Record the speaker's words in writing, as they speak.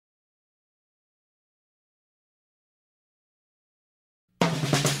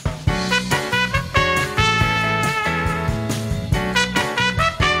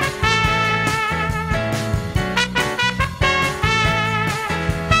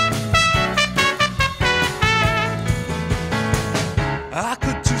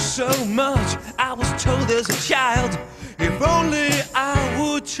so much I was told as a child, if only I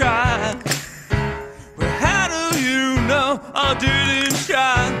would try. But how do you know I didn't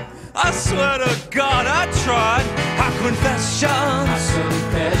try? I swear to God I tried. Our confessions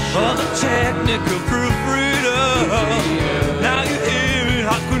for the technical proofreader. Now you hear it,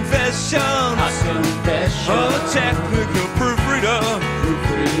 our confessions for the technical proofreader.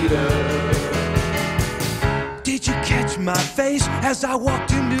 Did you catch my face as I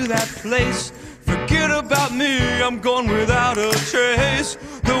walked into that place? Forget about me, I'm gone without a trace.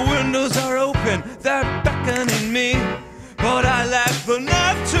 The windows are open, they're beckoning me, but I lack the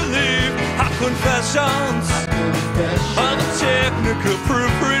nerve to leave. Our confessions are the technical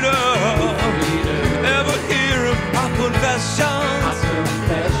proofreader. Ever hear of our confessions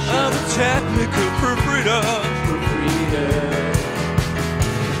are the technical proofreader.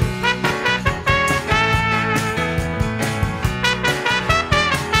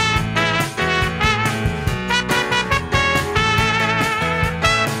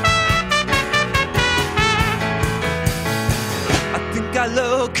 I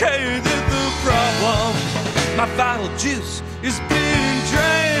located the problem. My vital juice is being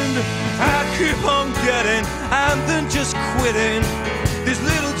drained. I keep on getting and then just quitting these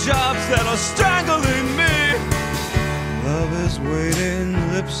little jobs that are strangling me. Love is waiting,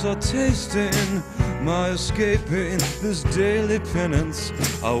 lips are tasting my escaping this daily penance.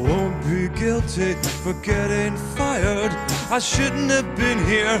 I won't be guilty for getting fired. I shouldn't have been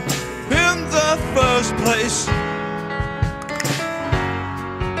here in the first place.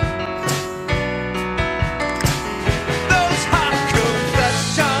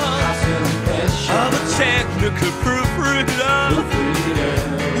 Technical proofreader.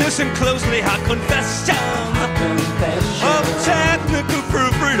 Listen closely, our confession of a technical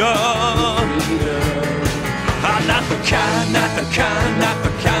proofreader. I'm not the kind, not the kind, not the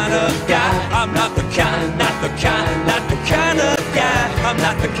kind of guy. I'm not the kind, not the kind, not the kind of guy. I'm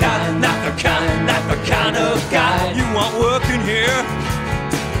not the kind, not the kind, not the kind of guy you want working here.